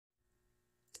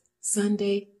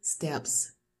Sunday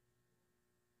steps.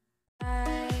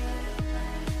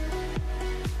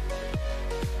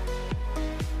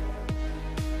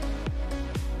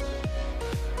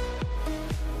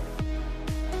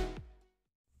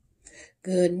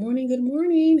 Good morning, good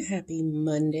morning. Happy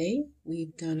Monday.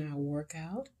 We've done our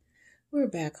workout. We're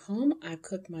back home. I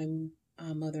cooked my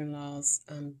mother-in-law's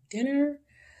dinner.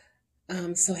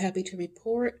 I'm so happy to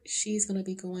report she's going to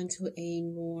be going to a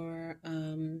more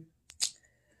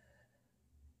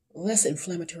less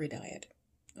inflammatory diet.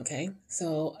 Okay,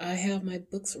 so I have my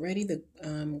books ready, the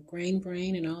grain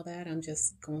brain and all that. I'm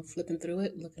just going flipping through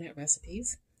it, looking at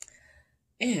recipes.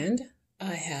 And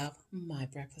I have my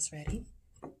breakfast ready,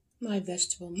 my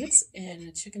vegetable mix and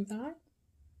a chicken thigh.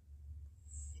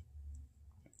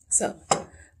 So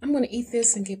I'm going to eat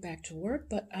this and get back to work,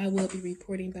 but I will be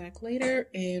reporting back later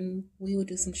and we will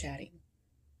do some chatting.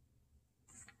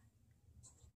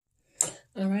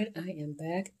 All right, I am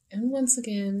back. And once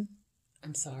again,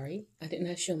 I'm sorry, I did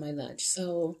not show my lunch.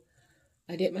 So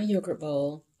I did my yogurt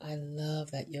bowl. I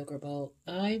love that yogurt bowl.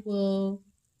 I will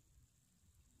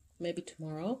maybe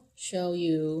tomorrow show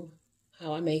you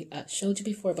how I made. I showed you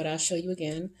before, but I'll show you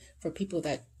again for people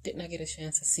that did not get a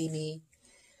chance to see me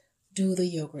do the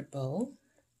yogurt bowl.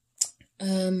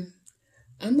 I'm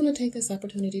going to take this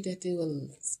opportunity to do a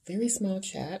very small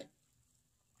chat.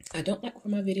 I don't like for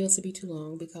my videos to be too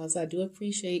long because I do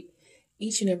appreciate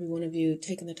each and every one of you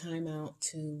taking the time out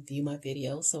to view my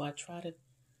videos. So I try to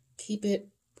keep it,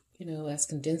 as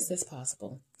condensed as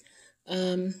possible.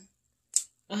 I'm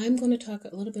going to talk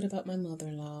a little bit about my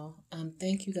mother-in-law.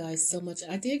 Thank you guys so much.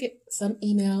 I did get some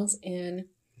emails and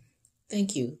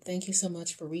thank you. Thank you so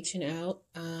much for reaching out.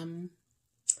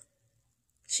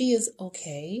 She is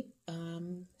okay.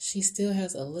 She still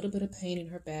has a little bit of pain in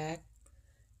her back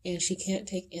and she can't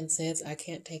take NSAIDs. I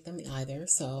can't take them either.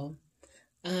 So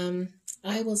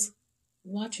I was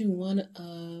watching one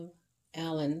of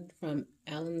Alan from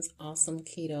Alan's Awesome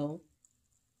Keto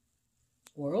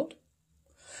World.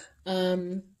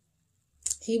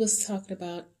 He was talking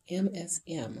about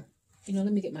MSM.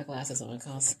 Let me get my glasses on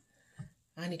because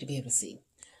I need to be able to see.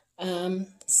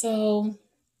 So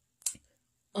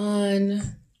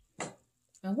on,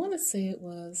 I want to say it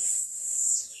was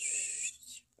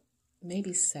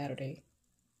maybe Sunday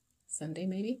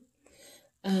maybe.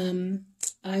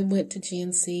 I went to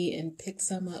GNC and picked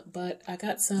some up, but I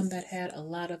got some that had a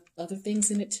lot of other things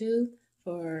in it too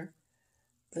for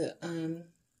the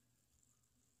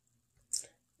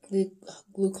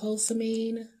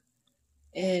glucosamine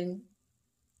and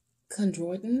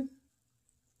chondroitin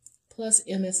plus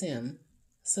MSM.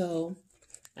 So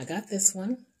I got this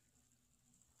one.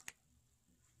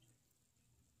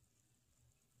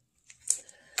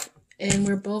 And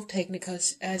we're both taking it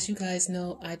because, as you guys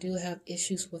know, I do have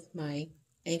issues with my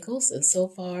ankles. And so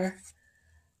far,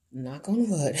 knock on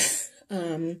wood,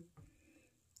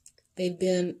 they've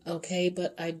been okay.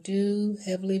 But I do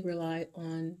heavily rely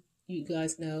on, you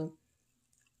guys know,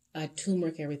 I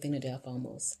turmeric everything to death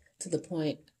almost. To the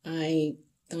point I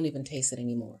don't even taste it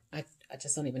anymore. I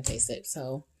just don't even taste it.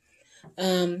 So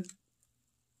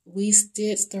we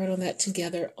did start on that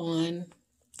together on,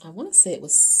 I want to say it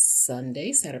was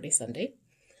Saturday, Sunday.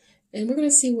 And we're going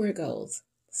to see where it goes.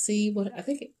 I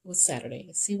think it was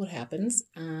Saturday. See what happens.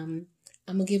 I'm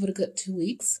going to give it a good 2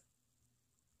 weeks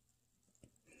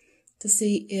to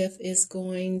see if it's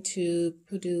going to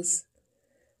produce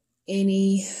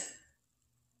any...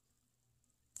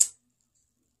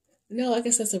 No, I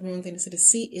guess that's the wrong thing to say. To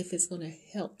see if it's going to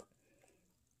help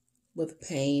with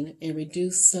pain and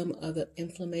reduce some of the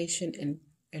inflammation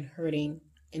and hurting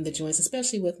in the joints,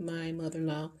 especially with my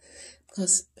mother-in-law,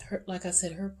 because like I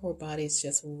said, her poor body is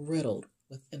just riddled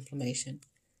with inflammation.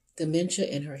 Dementia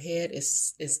in her head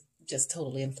is just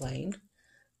totally inflamed.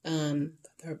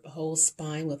 Her whole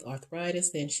spine with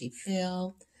arthritis. Then she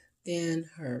fell. Then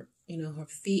her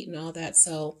feet and all that.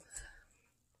 So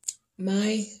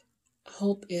my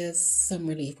hope is some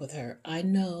relief with her. I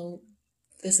know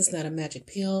this is not a magic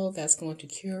pill that's going to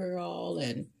cure all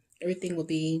and everything will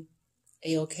be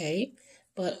a-okay.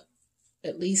 But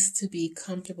at least to be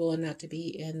comfortable and not to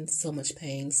be in so much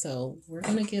pain. So we're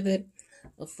going to give it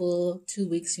a full 2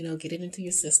 weeks, get it into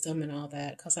your system and all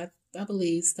that. Because I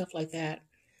believe stuff like that,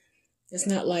 it's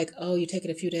not like, oh, you take it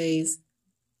a few days,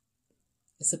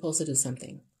 it's supposed to do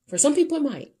something. For some people it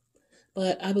might,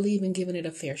 but I believe in giving it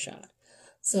a fair shot.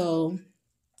 So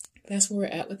that's where we're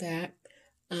at with that.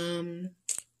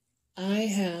 I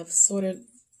have sort of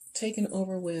taken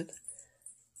over with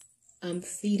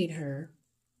feeding her.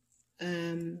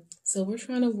 So we're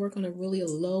trying to work on a really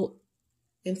low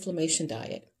inflammation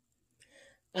diet.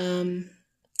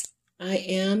 I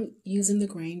am using the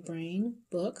Grain Brain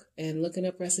book and looking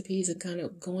up recipes and kind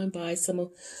of going by some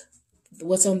of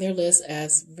what's on their list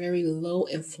as very low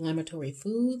inflammatory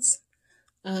foods.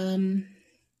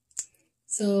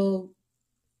 So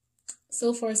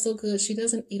far so good. She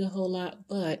doesn't eat a whole lot,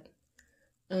 but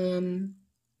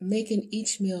making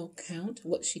each meal count,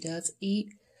 what she does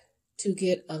eat, to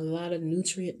get a lot of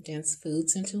nutrient dense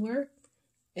foods into her.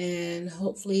 And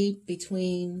hopefully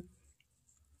between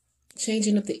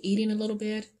changing up the eating a little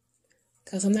bit,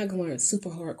 because I'm not going super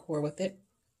hardcore with it,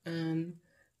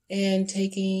 and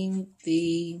taking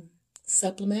the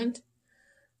supplement,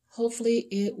 hopefully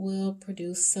it will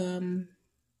produce some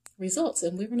results.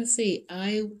 And we're going to see.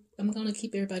 I'm going to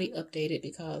keep everybody updated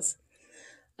because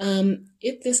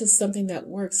if this is something that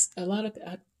works,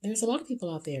 there's a lot of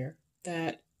people out there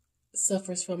that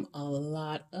suffers from a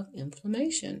lot of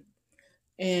inflammation,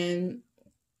 and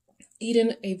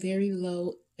eating a very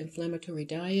low inflammatory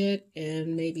diet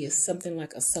and maybe something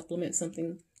like a supplement,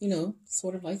 something,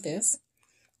 sort of like this,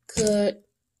 could,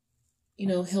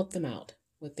 help them out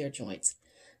with their joints.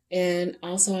 And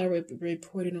also I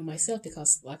reported on myself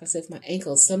because, like I said, for my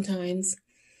ankles, sometimes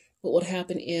what would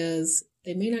happen is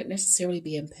they may not necessarily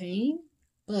be in pain,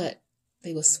 but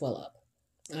they will swell up.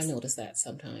 I noticed that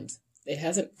sometimes. It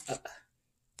hasn't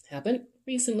happened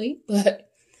recently, but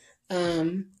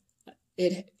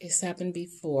it's happened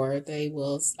before.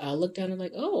 I'll look down and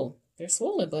like, oh, they're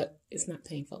swollen, but it's not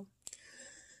painful.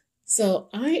 So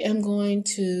I am going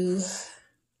to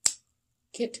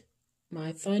get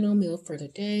my final meal for the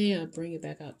day. I'll bring it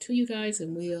back out to you guys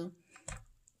and we'll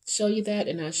show you that,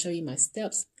 and I'll show you my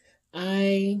steps.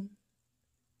 You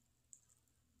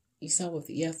saw with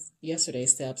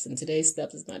yesterday's steps, and today's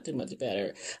steps is not too much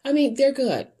better. I mean, they're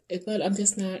good, but I'm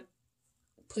just not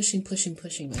pushing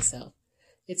myself.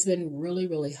 It's been really,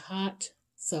 really hot.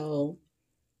 So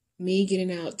me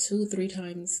getting out 2-3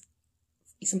 times,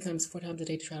 sometimes 4 times a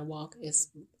day to try to walk it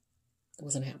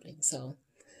wasn't happening. So,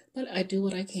 but I do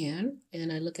what I can,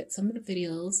 and I look at some of the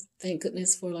videos. Thank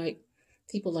goodness for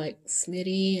people like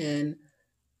Smitty and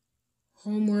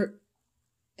Homework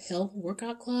Health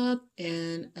Workout Club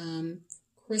and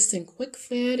Kristen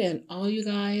QuickFit, and all you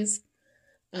guys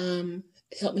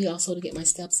help me also to get my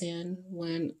steps in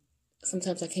when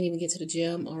sometimes I can't even get to the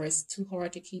gym, or it's too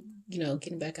hard to keep,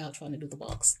 getting back out trying to do the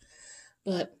walks.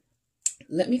 But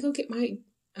let me go get my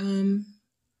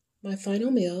my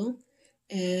final meal,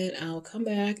 and I'll come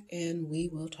back and we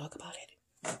will talk about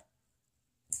it.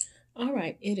 All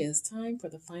right, it is time for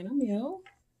the final meal.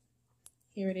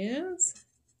 Here it is.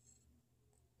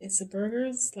 It's a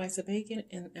burger, slice of bacon,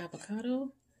 and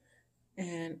avocado.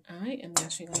 And I am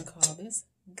actually going to call this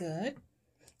good.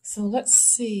 So let's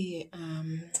see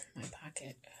my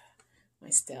pocket, my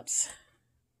steps.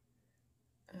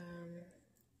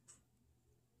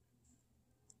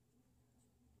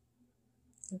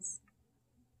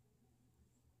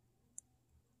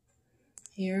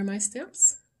 Here are my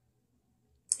steps.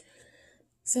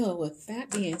 So with that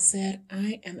being said,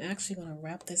 I am actually going to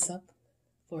wrap this up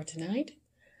for tonight.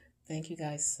 Thank you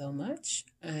guys so much,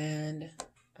 and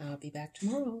I'll be back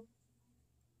tomorrow.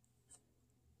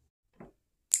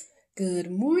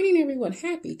 Good morning, everyone.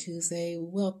 Happy Tuesday.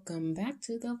 Welcome back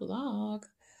to the vlog.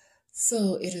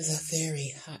 So it is a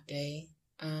very hot day.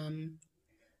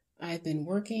 I've been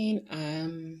working.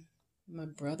 My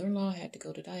brother-in-law had to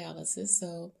go to dialysis,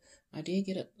 so I did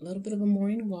get a little bit of a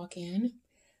morning walk in.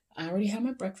 I already have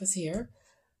my breakfast here.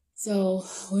 So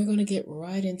we're going to get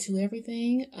right into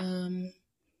everything.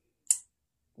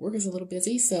 Work is a little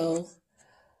busy, so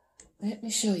let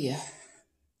me show you.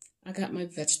 I got my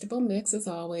vegetable mix as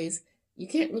always. You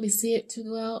can't really see it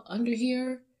too well under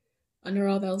here. Under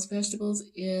all those vegetables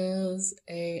is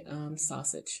a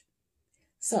sausage.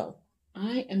 So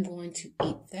I am going to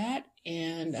eat that,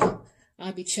 and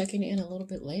I'll be checking in a little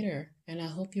bit later. And I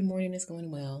hope your morning is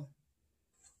going well.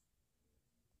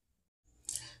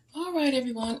 All right,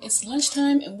 everyone, it's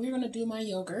lunchtime, and we're going to do my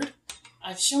yogurt.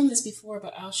 I've shown this before,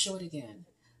 but I'll show it again.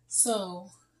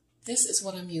 So this is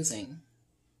what I'm using.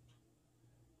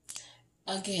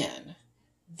 Again,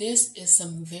 this is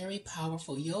some very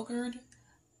powerful yogurt.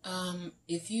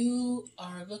 If you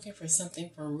are looking for something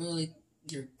for really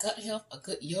your gut health, a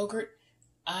good yogurt,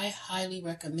 I highly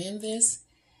recommend this.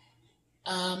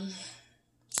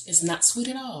 It's not sweet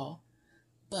at all,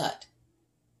 but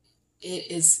it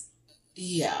is,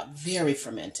 very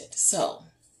fermented. So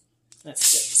let's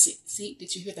see,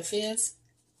 did you hear the fizz?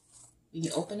 When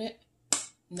you open it,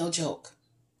 no joke.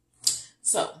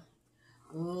 So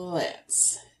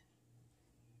let's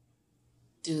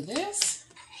do this.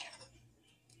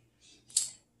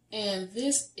 And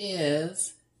this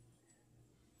is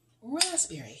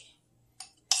raspberry.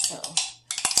 So I'm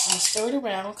going to stir it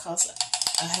around because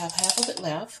I have half of it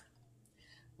left.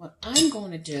 What I'm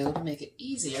going to do to make it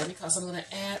easier, because I'm going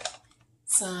to add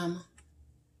some,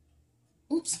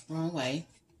 oops, wrong way,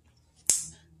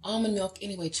 almond milk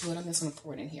anyway to it. I'm just going to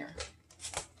pour it in here.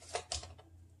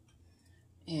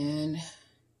 And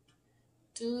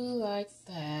do like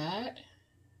that.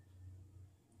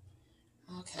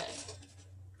 Okay.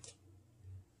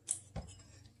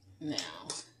 Now,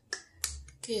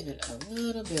 give it a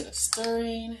little bit of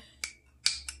stirring.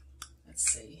 Let's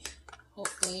see.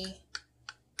 Hopefully,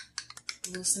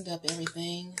 loosened up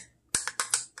everything.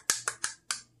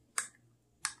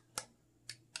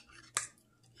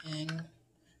 And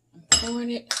I'm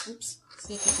pouring it. Oops.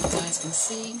 See if you guys can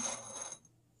see.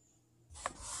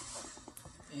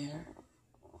 There.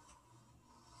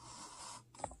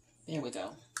 There we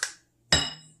go.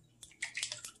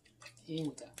 Here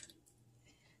we go.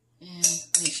 And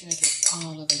make sure I get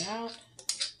all of it out.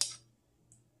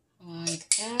 Like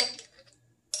that.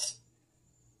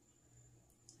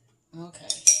 Okay.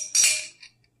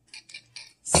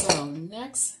 So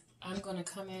next, I'm going to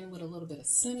come in with a little bit of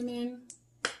cinnamon.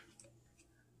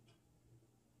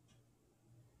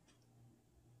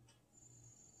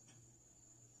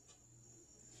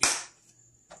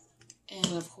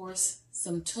 And of course,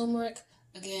 some turmeric.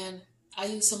 Again, I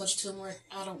use so much turmeric,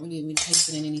 I don't really even taste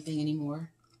it in anything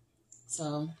anymore.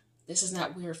 So this is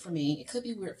not weird for me. It could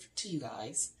be weird to you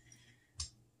guys.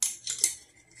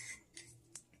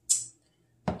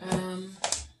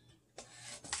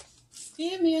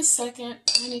 Give me a second.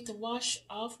 I need to wash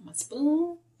off my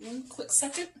spoon. One quick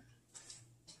second.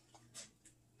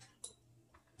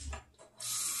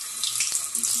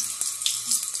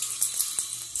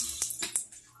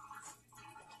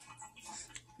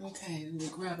 Okay, let me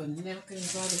grab a napkin and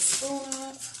dry the spoon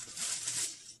off.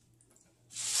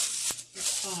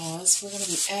 Because we're going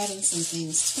to be adding some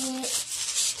things to it.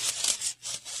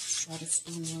 Dry the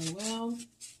spoon really well.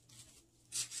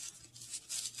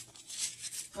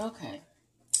 Okay.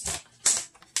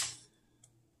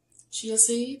 Chia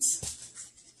seeds.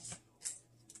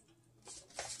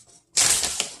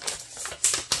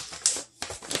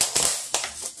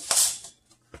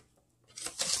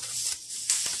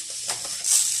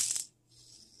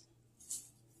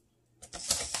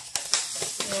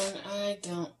 And I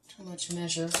don't too much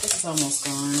measure. This is almost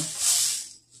gone.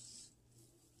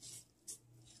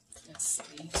 Let's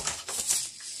see.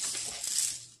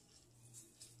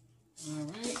 All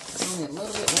right. Only a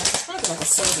little bit left. Probably like a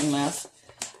serving left.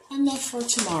 Enough for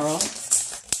tomorrow.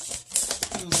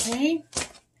 Okay.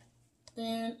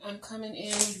 Then I'm coming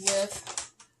in with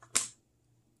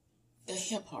the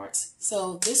hemp hearts.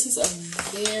 So this is a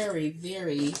very,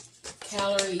 very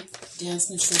calorie dense,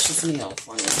 nutritious meal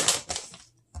for me.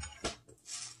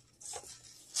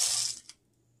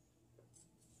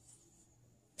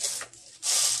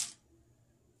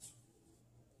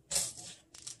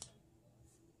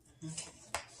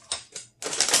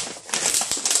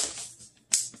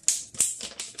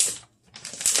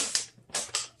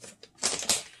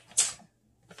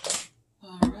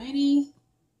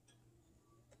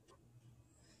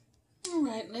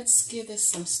 Let's give this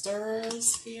some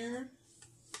stirs here.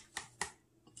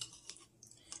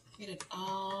 Get it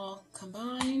all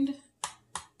combined.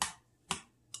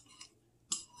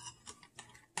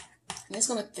 And it's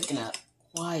going to thicken up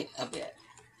quite a bit.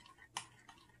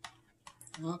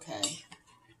 Okay.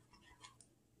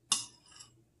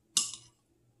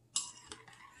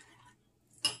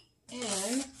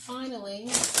 And finally,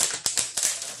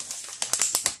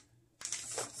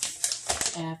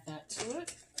 add that to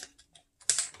it.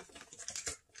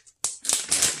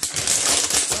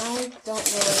 I don't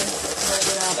really drag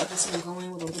it out. I'm just going to go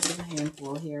in with a little bit of a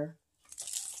handful here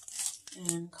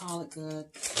and call it good.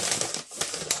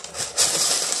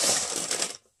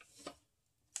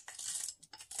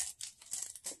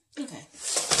 Okay.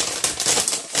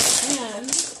 And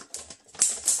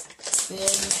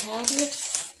there you have it,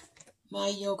 my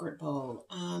yogurt bowl.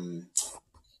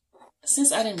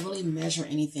 Since I didn't really measure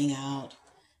anything out,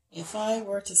 if I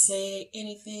were to say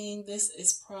anything, this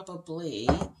is probably...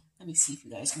 Let me see if you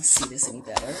guys can see this any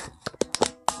better.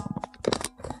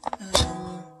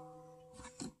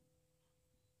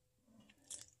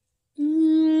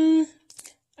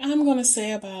 I'm going to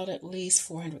say about at least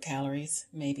 400 calories,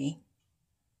 maybe.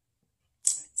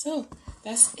 So,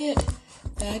 that's it.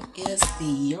 That is the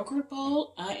yogurt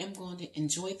bowl. I am going to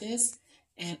enjoy this,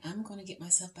 and I'm going to get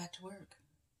myself back to work.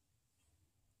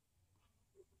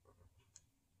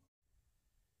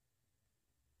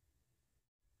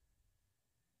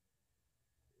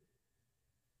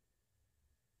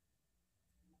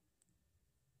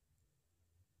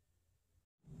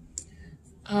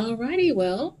 Alrighty,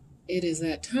 well, it is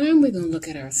that time. We're going to look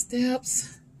at our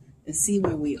steps and see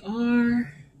where we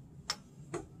are.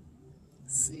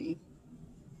 Let's see.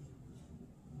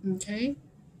 Okay,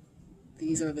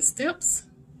 these are the steps.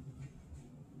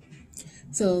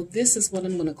 So this is what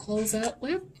I'm going to close out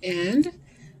with, and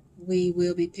we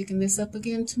will be picking this up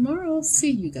again tomorrow.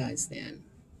 See you guys then.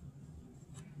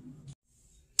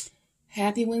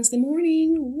 Happy Wednesday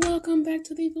morning. Welcome back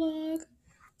to the vlog.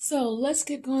 So let's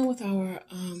get going with our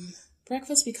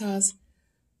breakfast because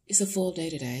it's a full day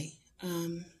today.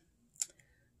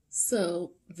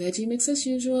 So veggie mix as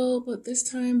usual, but this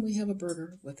time we have a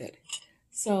burger with it.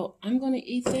 So I'm going to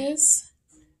eat this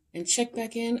and check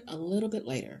back in a little bit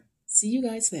later. See you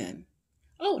guys then.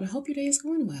 Oh, and I hope your day is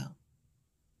going well.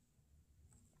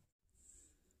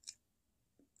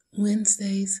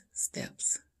 Wednesday's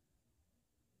steps.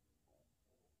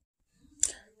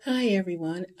 Hi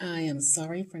everyone. I am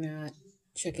sorry for not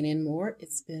checking in more.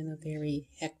 It's been a very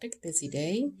hectic, busy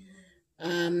day.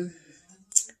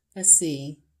 Let's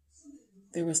see.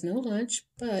 There was no lunch,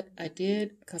 but I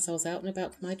did, because I was out and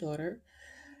about with my daughter,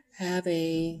 have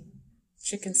a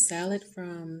chicken salad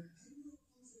from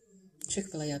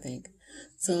Chick-fil-A, I think.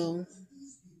 So,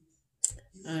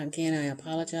 again, I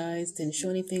apologize. Didn't show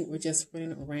anything. We're just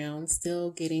running around, still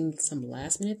getting some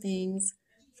last-minute things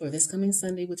for this coming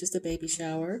Sunday, which is the baby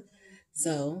shower.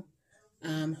 So,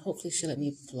 hopefully she'll let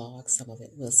me vlog some of it.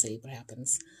 We'll see what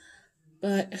happens.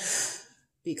 But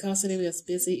because it was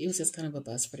busy, it was just kind of a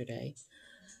bust for today.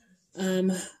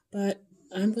 But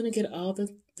I'm going to get all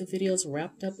the videos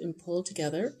wrapped up and pulled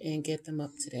together and get them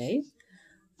up today.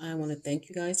 I want to thank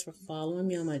you guys for following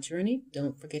me on my journey.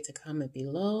 Don't forget to comment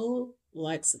below,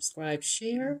 like, subscribe,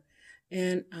 share,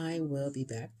 and I will be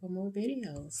back for more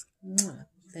videos. Mwah.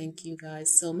 Thank you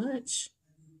guys so much.